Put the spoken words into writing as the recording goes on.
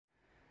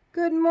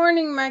Good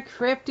morning, my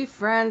crafty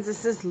friends.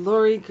 This is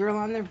Laurie, girl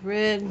on the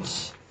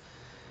ridge.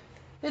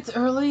 It's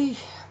early.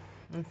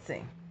 Let's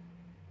see.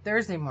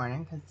 Thursday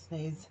morning, because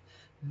today's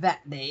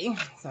vet day.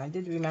 So I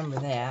did remember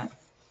that.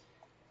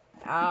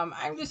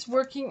 I'm just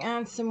working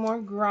on some more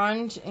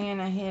grunge,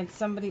 and I had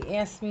somebody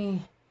ask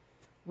me,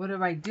 what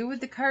do I do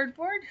with the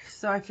cardboard?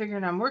 So I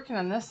figured I'm working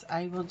on this.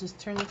 I will just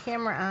turn the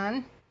camera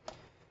on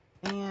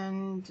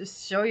and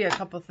just show you a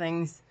couple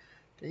things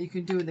that you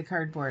could do with the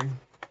cardboard.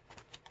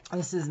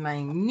 This is my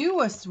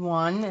newest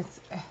one. It's,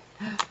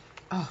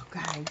 oh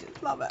God, I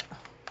just love it.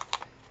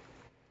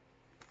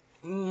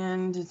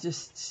 And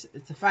it's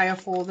a file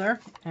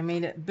folder. I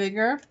made it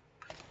bigger.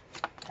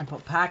 I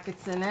put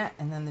pockets in it,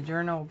 and then the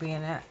journal will be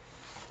in it.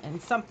 And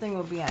something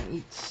will be on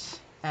each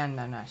end,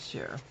 I'm not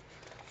sure.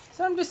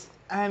 So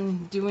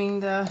I'm doing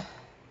the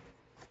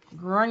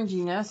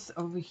grunginess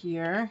over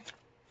here.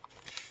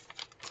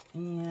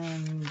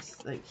 And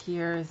like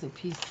here is a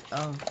piece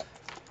of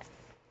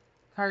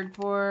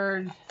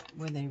cardboard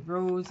with a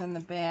rose on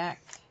the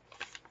back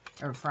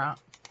or front.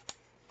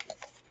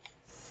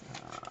 So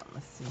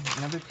let's see,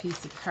 another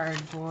piece of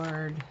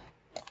cardboard,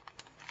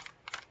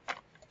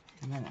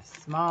 and then a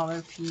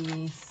smaller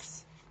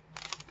piece.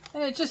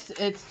 And it's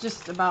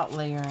just about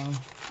layering.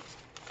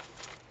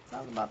 It's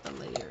all about the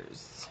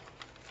layers.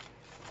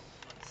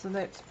 So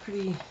that's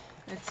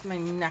my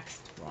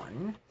next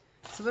one.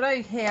 So what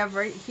I have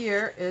right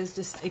here is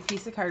just a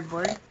piece of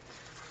cardboard,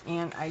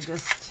 and I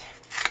just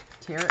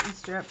tear it in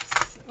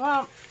strips.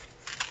 Well,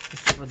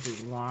 this will do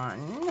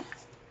one.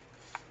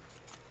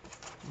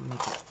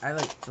 I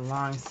like the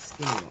long,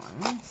 skinny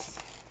ones.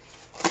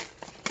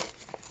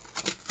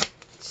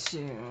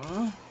 Two.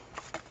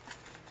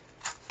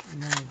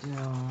 And then I do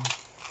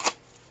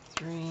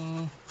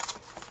 3,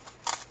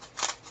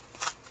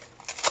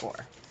 4.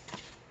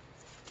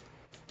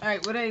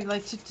 Alright, what I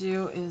like to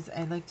do is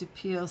I like to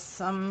peel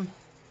some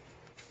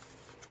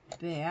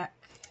back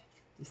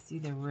to see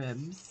the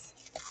ribs.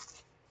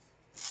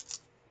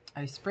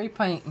 I spray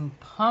painting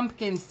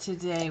pumpkins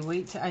today.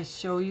 Wait till I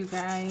show you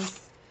guys.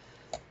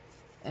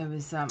 It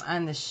was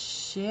on the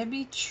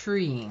Shabby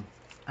Tree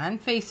on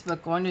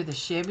Facebook. Go under the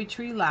Shabby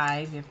Tree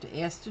Live. You have to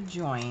ask to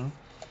join.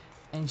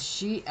 And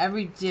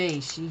every day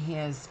she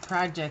has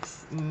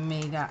projects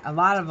made out, a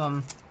lot of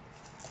them,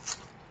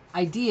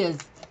 ideas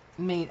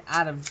made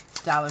out of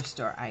dollar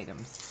store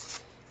items.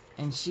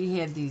 And she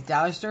had these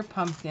dollar store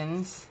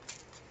pumpkins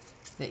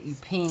that you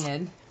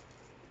painted.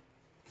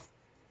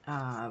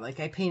 Like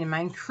I painted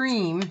mine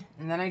cream,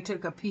 and then I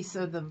took a piece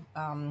of the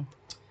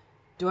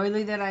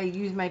doily that I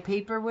use my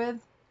paper with,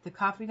 the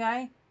coffee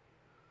dye,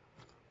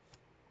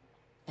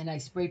 and I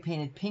spray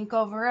painted pink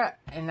over it,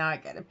 and now I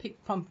got a pink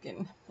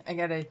pumpkin.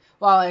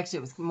 Well, actually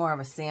it was more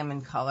of a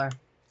salmon color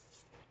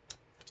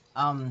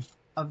of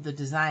the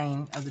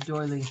design of the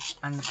doily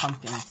on the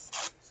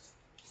pumpkins.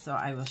 So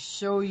I will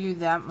show you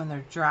them when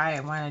they're dry. I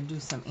want to do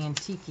some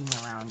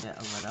antiquing around it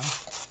a little.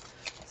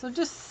 So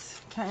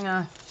just kind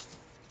of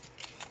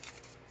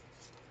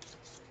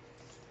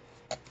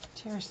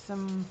tear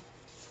some,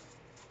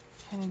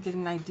 kind of get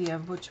an idea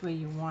of which way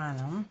you want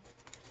them.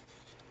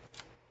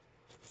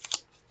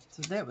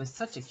 So that was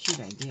such a cute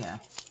idea.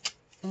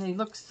 And they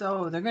look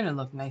they're going to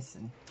look nice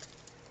and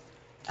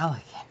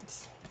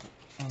elegant.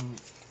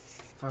 And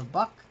for a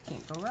buck,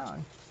 can't go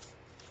wrong.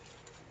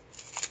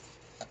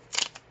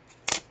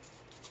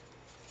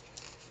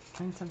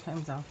 And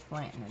sometimes I'll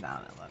flatten it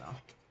out a little.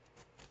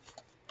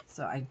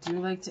 So I do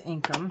like to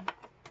ink them.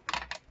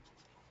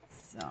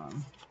 So,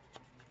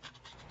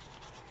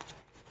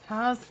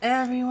 how's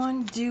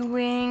everyone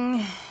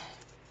doing?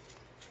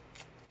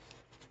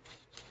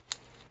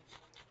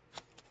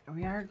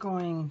 We are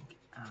going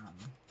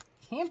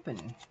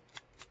camping,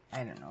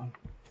 I don't know,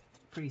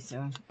 pretty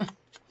soon.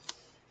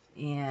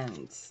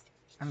 And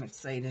I'm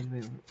excited. We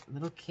have a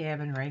little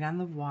cabin right on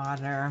the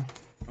water,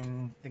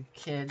 and the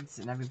kids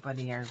and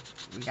everybody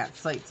we got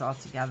sites all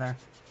together.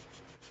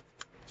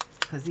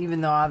 Because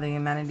even though all the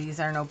amenities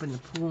aren't open, the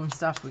pool and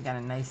stuff, we got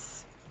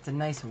it's a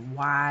nice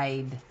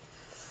wide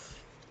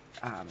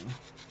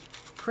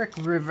creek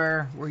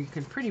river where you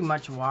can pretty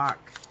much walk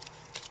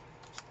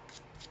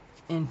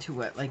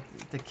into it, like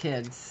the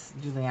kids,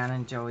 Juliana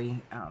and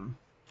Joey.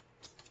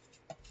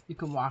 You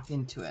can walk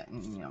into it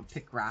and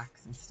pick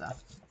rocks and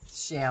stuff.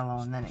 It's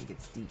shallow and then it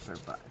gets deeper,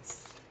 but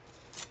it's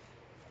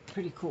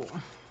pretty cool.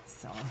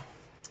 So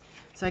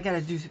I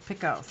gotta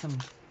pick out some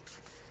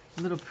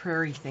little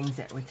prairie things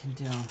that we can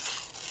do.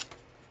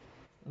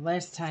 The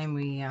last time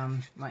we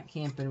went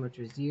camping, which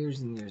was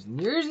years and years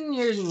and years and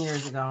years and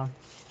years ago,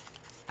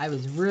 I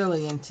was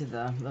really into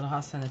the Little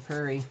House on the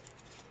Prairie.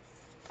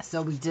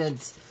 So we did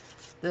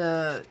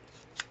the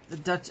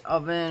Dutch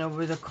oven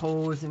over the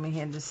coals, and we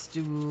had the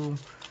stew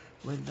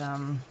with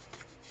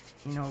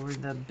over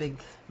the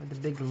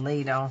big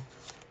ladle.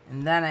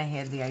 And then I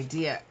had the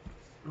idea.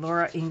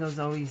 Laura Ingalls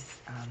always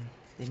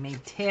they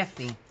made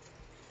taffy,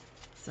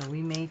 so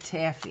we made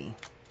taffy,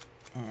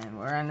 and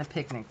we're on the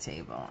picnic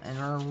table and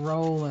we're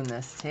rolling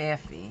this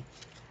taffy.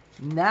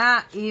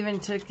 Not even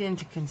took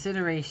into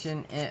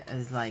consideration it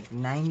is like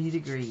 90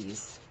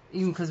 degrees.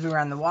 even because we were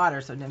on the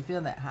water, so it didn't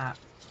feel that hot.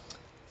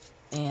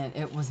 And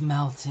it was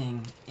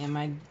melting. And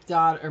my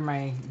daughter, or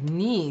my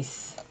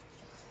niece,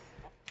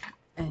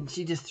 and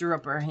she just threw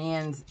up her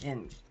hands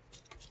and,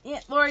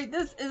 Aunt Laurie,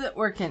 this isn't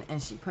working.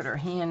 And she put her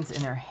hands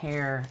in her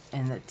hair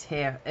and the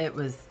tap. It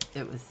was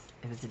a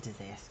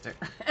disaster.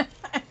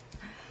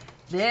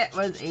 That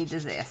was a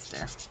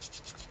disaster.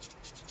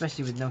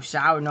 Especially with no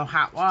shower, no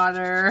hot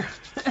water.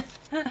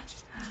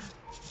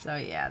 So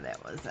yeah,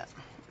 that was it.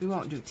 We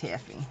won't do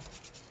taffy.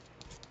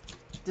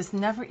 Just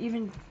never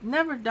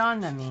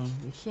dawned on me.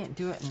 You can't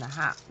do it in the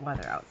hot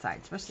weather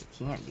outside, especially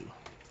candy.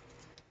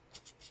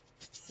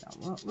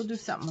 So we'll do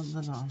something a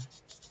little.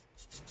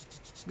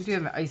 We do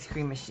have an ice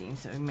cream machine,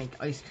 so we make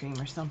ice cream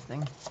or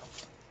something.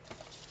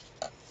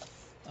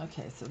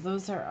 Okay, so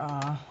those are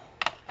all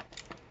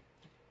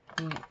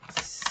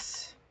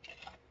inks.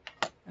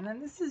 And then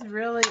this is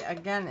really,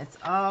 again, it's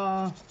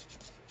all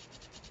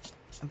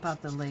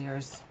about the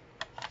layers.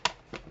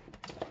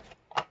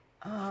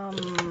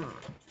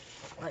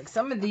 Like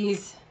some of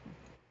these,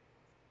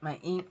 my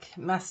ink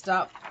messed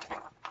up,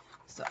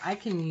 so I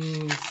can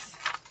use,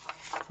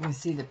 you can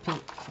see the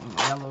pink and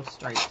yellow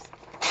stripes.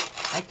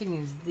 I can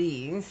use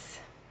these,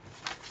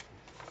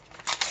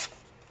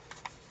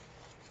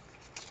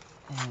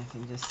 and I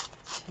can just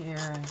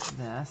tear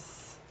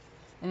this.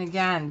 And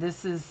again,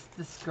 this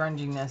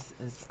grunginess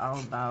is all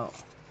about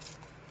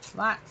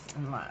lots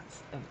and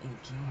lots of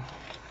inking.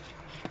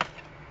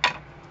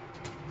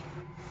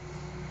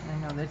 I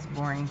know that's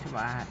boring to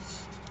watch.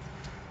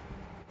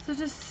 So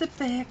just sit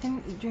back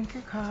and drink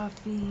your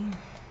coffee.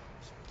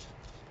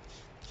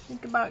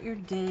 Think about your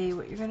day,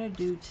 what you're going to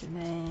do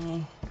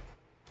today.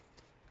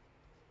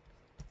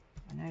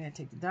 And I got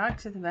to take the dog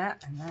to the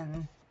vet and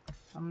then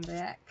come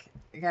back.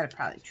 I got to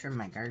probably trim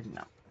my garden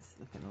up. It's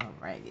looking a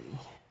little raggedy.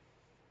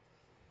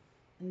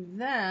 And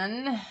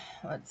then,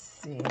 let's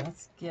see,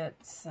 let's get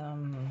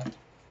some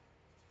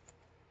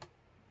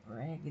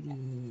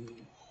raggedy.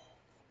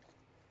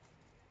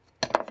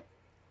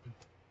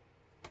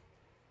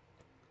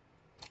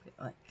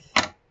 Like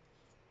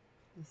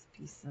this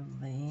piece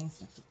of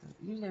lace.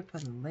 Usually I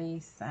put a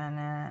lace on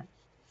it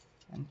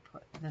and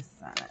put this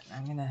on it.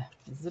 I'm gonna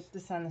zip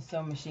this on the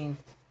sewing machine.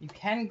 You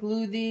can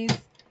glue these.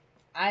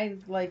 I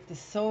like the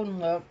sewn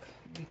look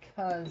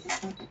because,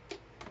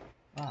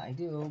 well, I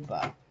do,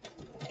 but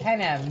it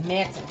kind of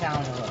mats it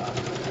down a little.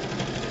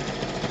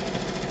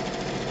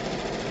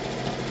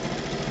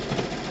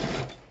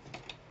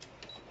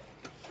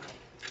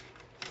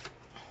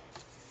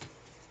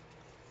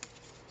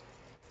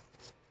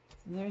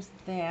 There's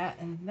that,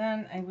 and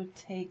then I would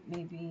take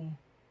maybe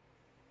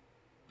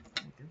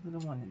like a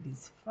little one of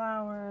these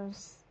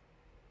flowers.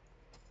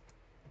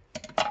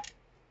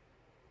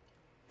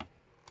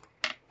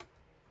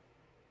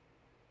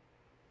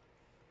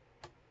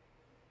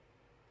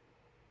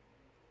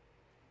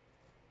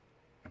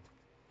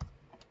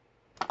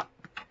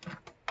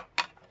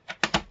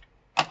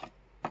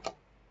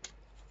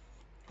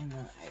 And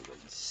then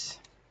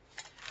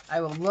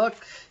I will look,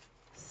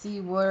 see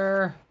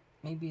where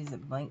maybe is a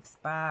blank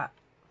spot.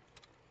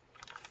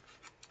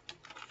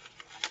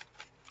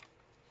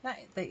 Not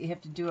that you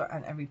have to do it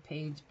on every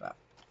page, but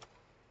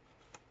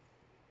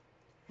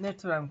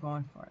that's what I'm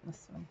going for in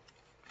this one.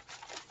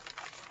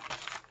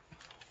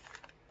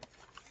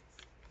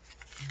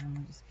 And I'm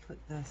going to just put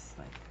this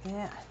like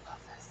that. I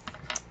love this.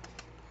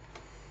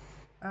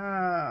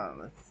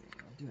 Let's see.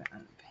 I'll do it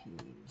on the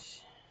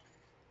page.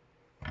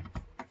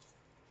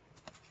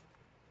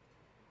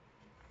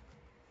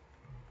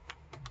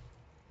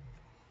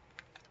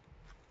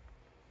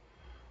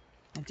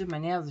 I did my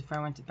nails before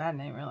I went to bed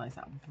and I didn't realize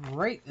how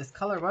bright this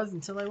color was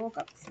until I woke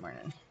up this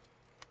morning.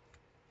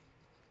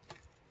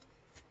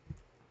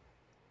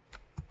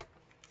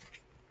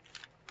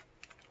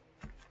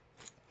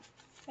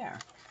 There.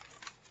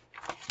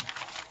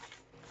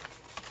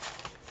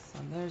 So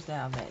there's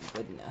all that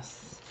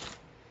goodness.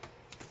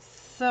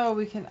 So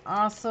we can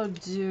also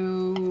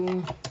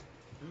do,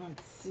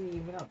 let's see,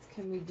 what else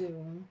can we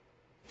do?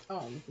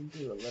 Oh, we can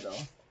do a little.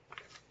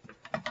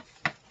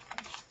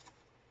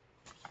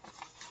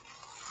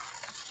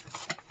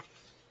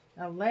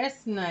 Now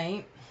last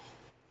night,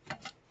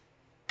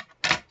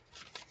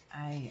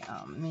 I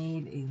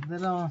made a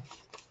little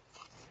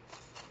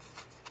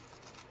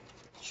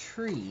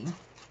tree.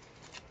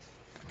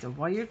 It's a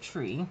wire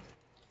tree.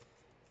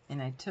 And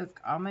I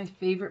took all my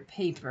favorite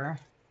paper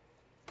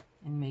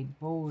and made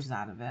bows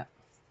out of it.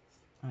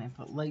 And I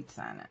put lights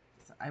on it.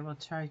 So I will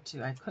try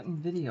to, I couldn't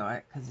video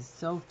it because it's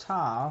so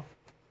tall.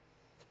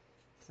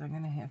 So I'm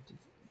going to have to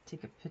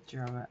take a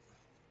picture of it.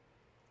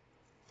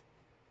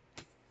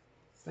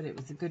 But it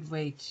was a good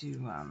way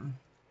to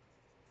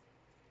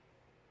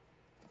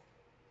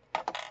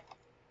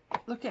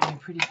look at my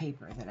pretty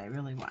paper that I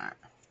really want.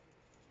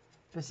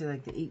 Especially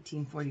like the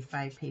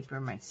 1845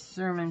 paper, my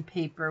sermon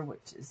paper,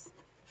 which is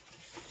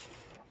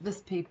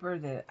this paper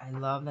that I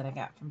love that I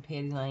got from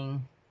Patty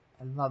Lane.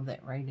 I love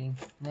that writing.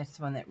 And that's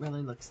one that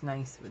really looks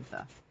nice with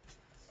the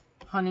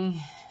honey,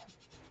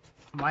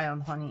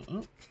 wild honey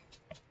ink.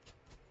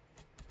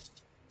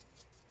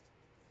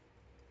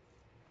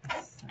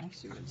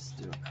 Actually, we'll just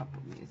do a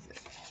couple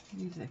music.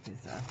 Music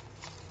is a... I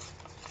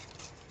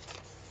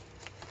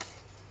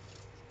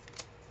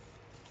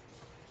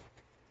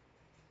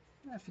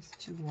don't know if it's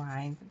too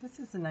wide, but this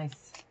is a nice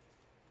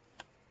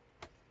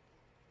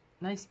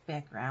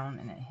background,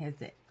 and it has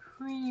that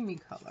creamy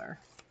color.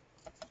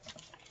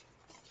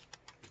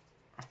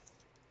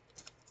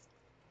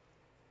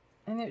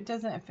 And it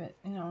doesn't, if it,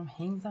 you know,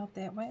 hangs out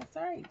that way, it's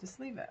alright, just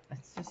leave it.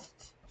 It's just,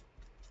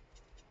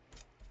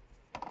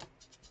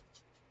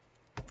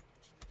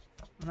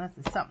 unless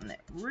it's something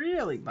that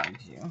really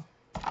bugs you.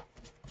 But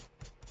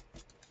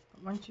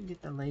once you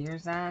get the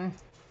layers on,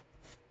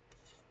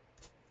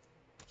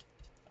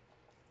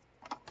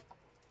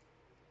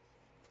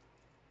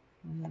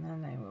 and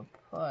then I will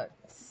put,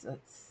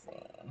 let's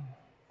see.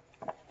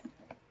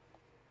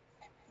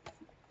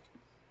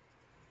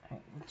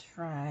 Alright, we'll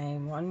try,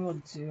 one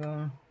we'll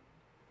do,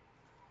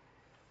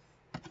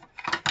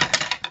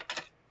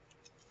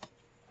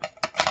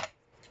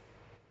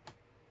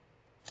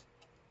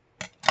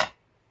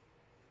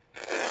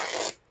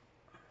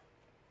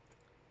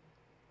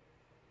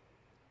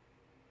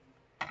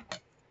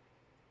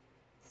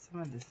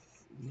 some of this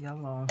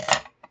yellow,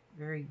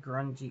 very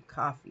grungy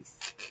coffee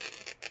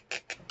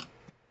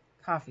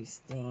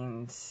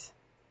stains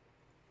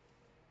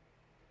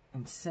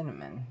and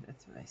cinnamon.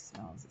 That's what I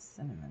smell, is the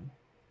cinnamon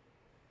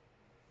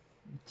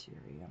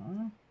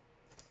material.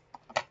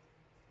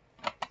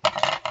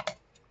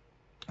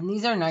 And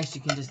these are nice.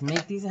 You can just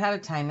make these ahead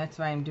of time. That's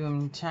why I'm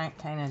doing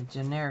kind of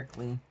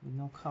generically with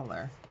no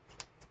color.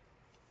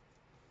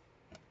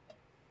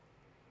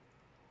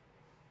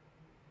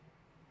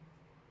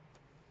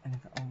 And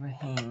if it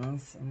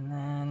overhangs, and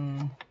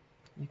then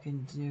you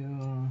can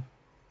do,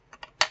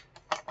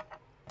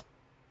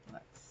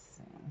 let's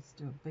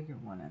do a bigger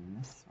one in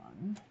this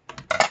one.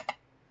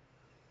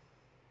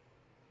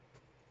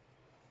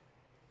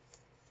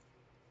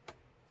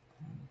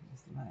 And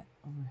just let it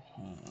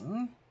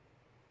overhang.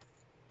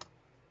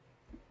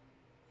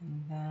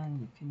 And then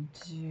you can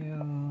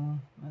do,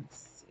 let's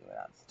see, what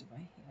else do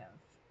I have?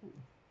 Ooh.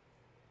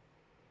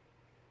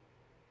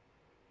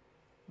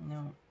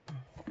 No.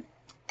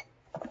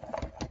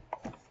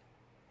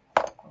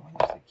 Oh,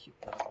 here's a cute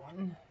little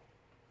one.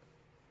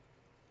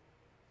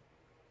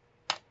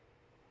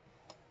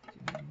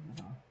 Do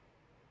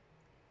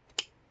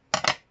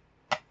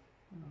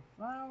little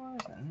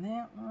flowers on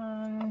that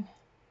one.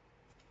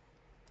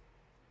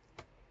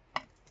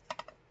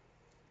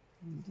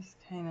 And just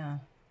kind of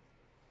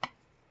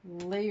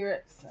layer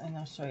it, and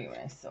I'll show you when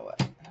I sew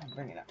it. I'll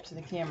bring it up to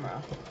the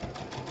camera.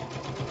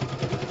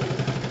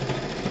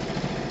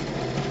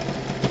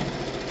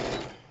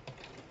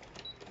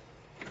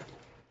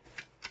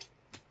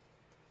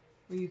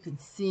 Where you can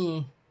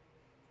see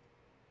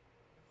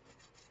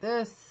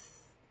this,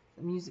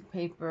 the music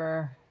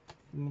paper,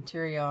 the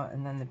material,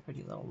 and then the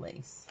pretty little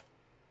lace.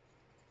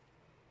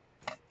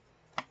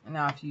 And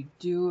now if you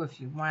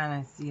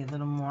want to see a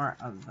little more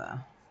of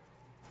the,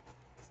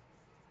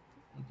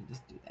 you can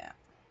just do that.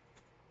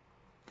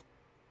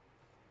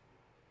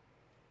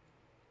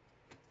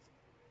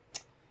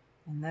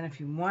 And then if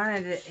you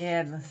wanted to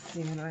add, let's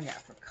see, what do I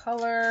got for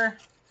color?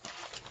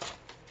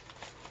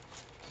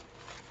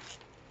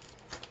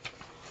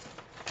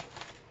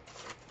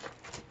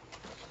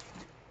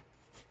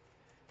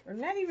 Or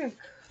not even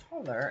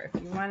color,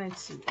 if you wanted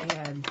to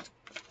add,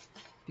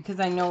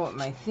 because I know what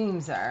my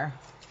themes are,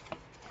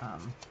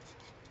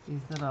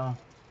 these little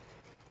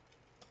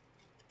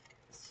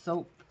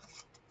soap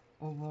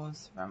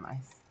ovals from, I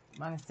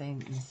want to say,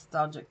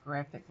 Nostalgic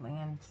Graphic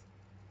Land.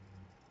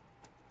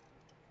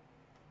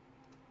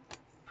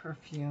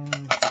 Perfumes.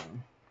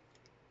 And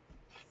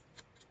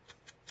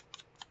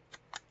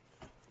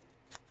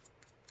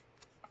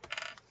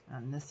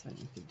on this one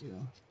you could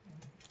do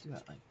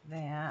it like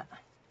that.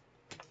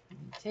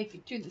 And take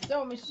it to the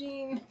sewing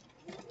machine.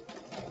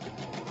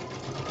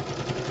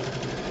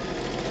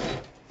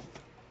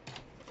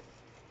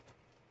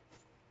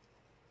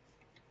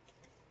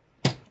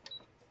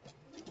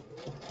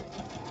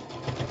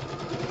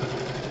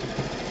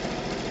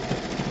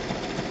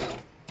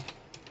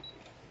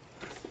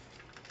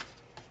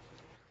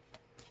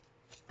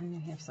 And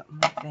you have something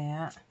like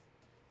that.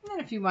 And then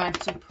if you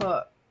want to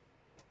put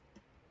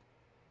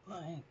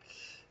like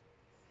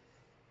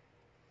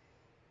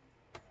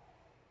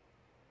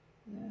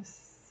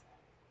this.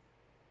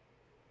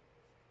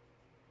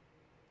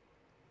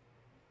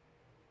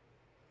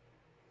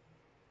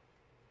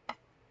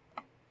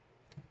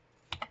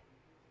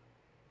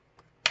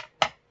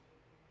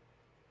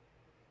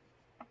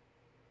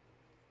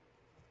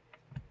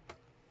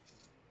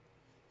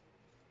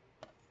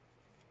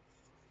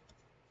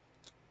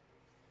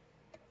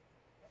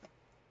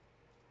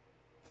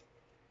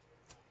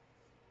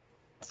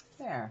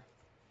 There.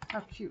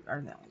 How cute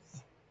are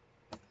those?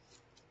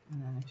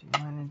 And then if you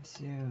wanted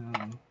to,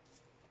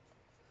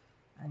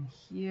 on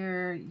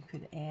here, you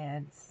could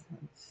add,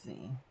 let's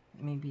see,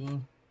 maybe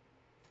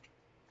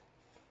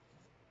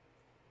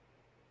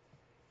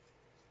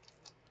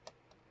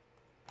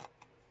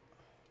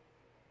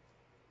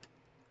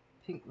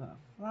pink little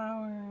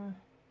flower.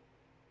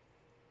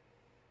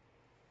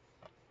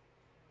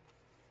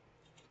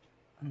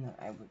 And then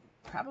I would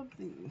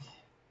probably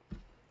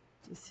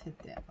just hit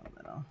that a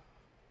little.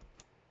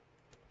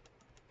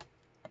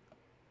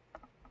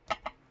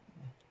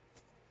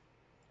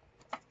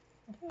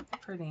 Okay,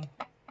 pretty.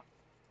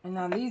 And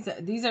now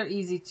these are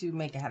easy to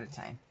make ahead of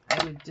time.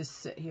 I would just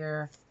sit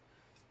here,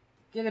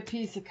 get a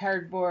piece of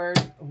cardboard,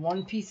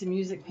 one piece of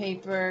music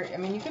paper. I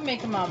mean, you can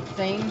make them all the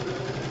same.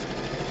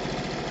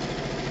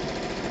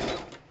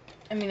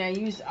 I mean, I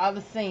use all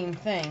the same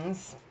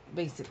things,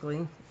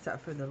 basically,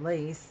 except for the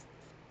lace.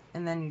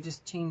 And then you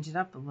just change it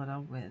up a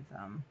little with,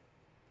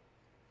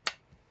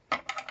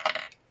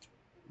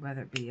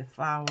 whether it be a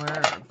flower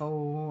or a bow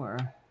or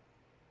like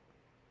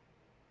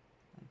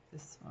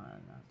this one.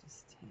 I'll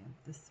just have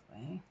this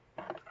way.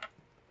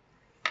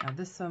 Now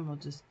this one we'll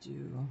just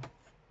do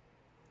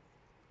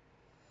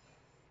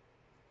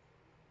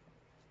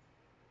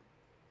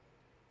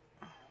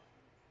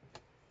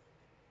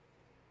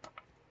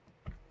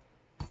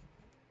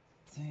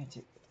so I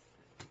take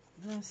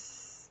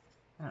this.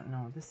 I don't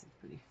know, this is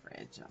pretty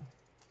fragile.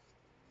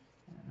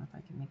 I don't know if I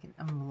can make an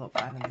envelope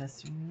out of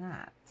this or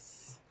not.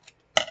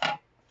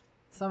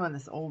 Some of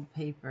this old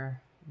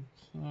paper you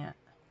can't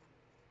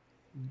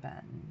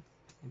bend,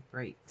 it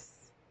breaks.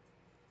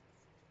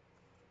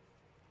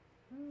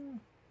 There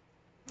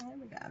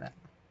we got it.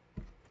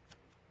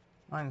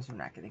 As long as we're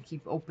not going to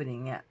keep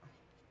opening it.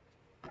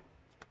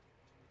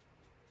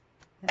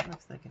 That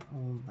looks like an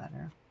old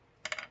letter.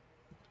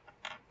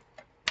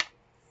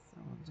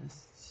 So we'll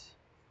just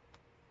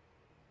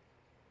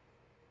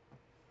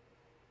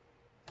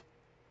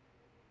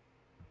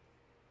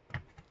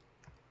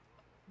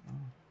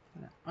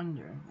put it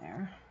under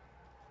there.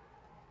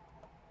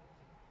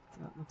 So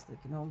it looks like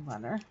an old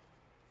letter.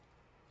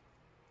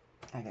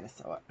 I gotta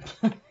sew it.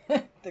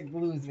 The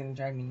glue is gonna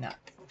drive me nuts.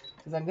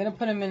 Because I'm gonna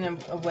put them in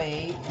a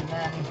way and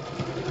then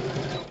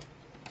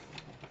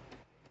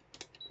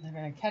they're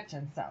gonna catch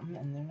on something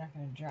and they're not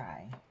gonna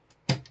dry.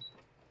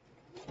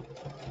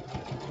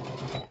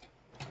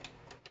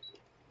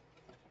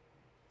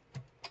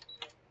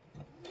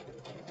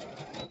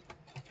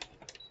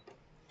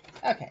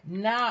 Okay,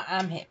 now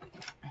I'm happy.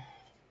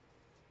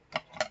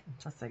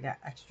 Plus I got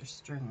extra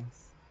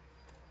strings.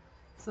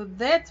 So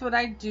that's what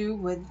I do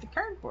with the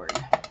cardboard.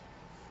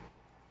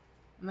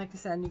 And like I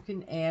said, you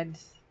can add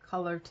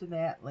color to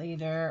that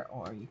later,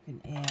 or you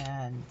can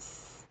add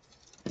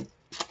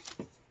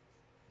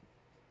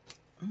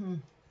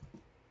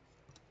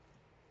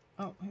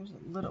oh, here's a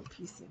little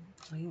piece of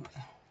white,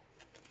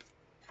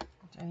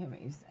 which I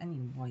haven't used any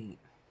white.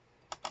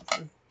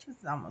 This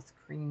is almost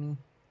creamy.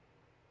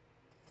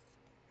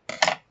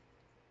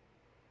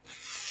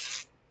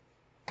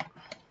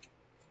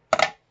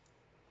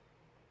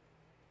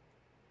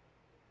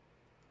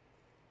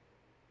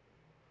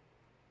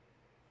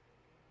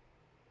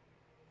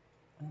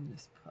 And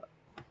just put,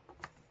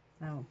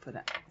 now we'll put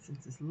it,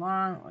 since it's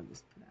long, we'll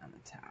just put it on the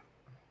top.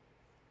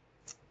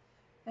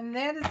 And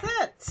that is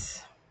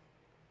it.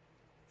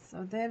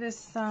 So that is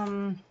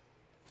some,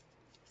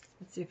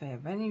 let's see if I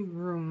have any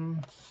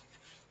room.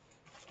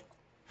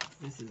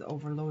 This is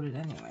overloaded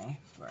anyway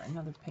for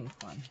another pink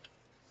one.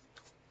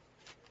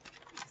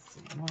 Let's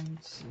see, 1,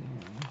 2.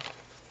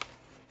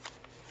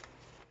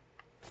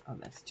 Oh,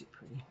 that's too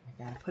pretty. I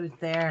gotta put it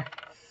there. All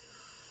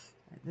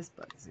right, this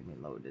book is gonna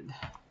be loaded.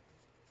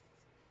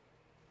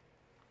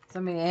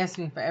 Somebody asked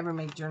me if I ever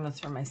make journals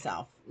for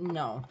myself.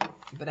 No,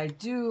 but I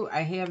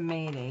have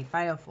made a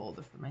file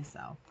folder for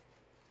myself.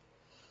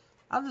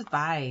 I'll just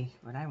buy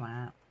what I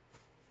want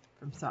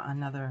from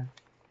another,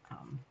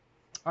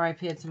 or I've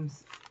had some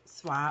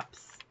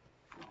swaps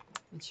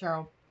with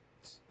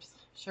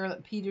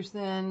Charlotte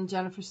Peterson,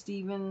 Jennifer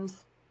Stevens.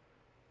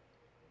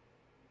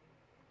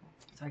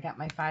 So I got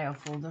my file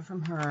folder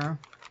from her.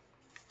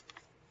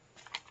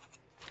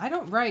 I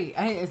don't write.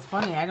 It's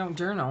funny, I don't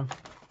journal.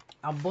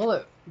 I'll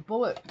bullet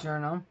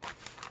journal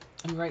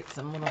and write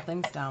some little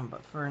things down,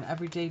 but for an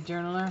everyday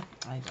journaler,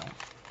 I don't.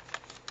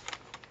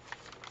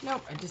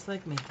 Nope, I just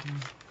like making them.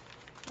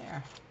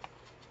 There.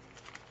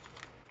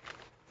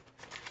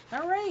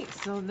 Alright,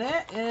 so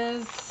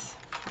that's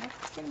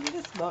going to be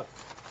this book.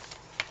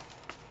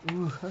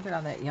 Ooh, look at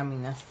all that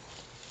yumminess.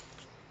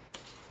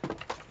 I'll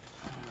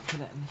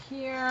put it in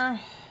here.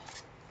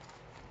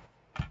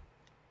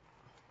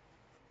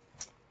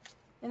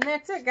 And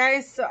that's it,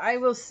 guys. So I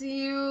will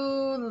see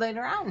you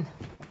later on.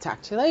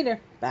 Talk to you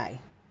later. Bye.